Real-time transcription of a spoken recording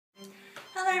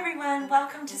Hello everyone,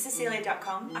 welcome to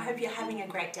Cecylia.com. I hope you're having a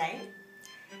great day.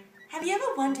 Have you ever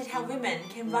wondered how women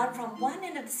can run from one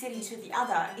end of the city to the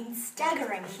other in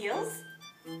staggering heels?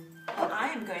 Well, I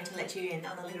am going to let you in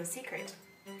on a little secret.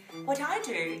 What I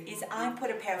do is I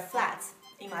put a pair of flats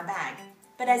in my bag,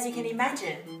 but as you can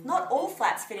imagine, not all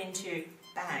flats fit into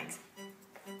bags,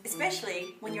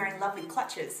 especially when you're in love with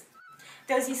clutches.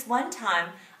 There was this one time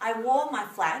I wore my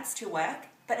flats to work,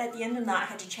 but at the end of the night I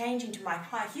had to change into my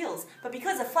high heels, but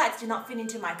because the flats did not fit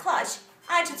into my clutch,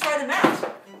 I had to throw them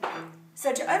out.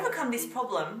 So to overcome this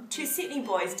problem, two Sydney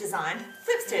boys designed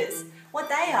flipsters. What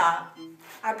they are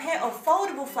a pair of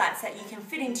foldable flats that you can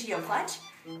fit into your clutch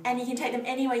and you can take them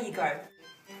anywhere you go.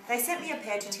 They sent me a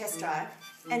pair to test drive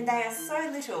and they are so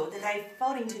little that they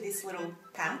fold into this little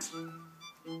pouch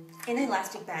in an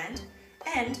elastic band,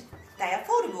 and they are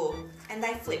foldable and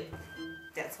they flip.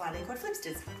 That's why they're called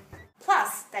flipsters.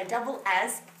 Plus, they double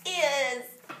as ears.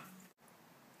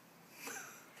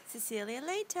 Cecylia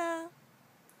later.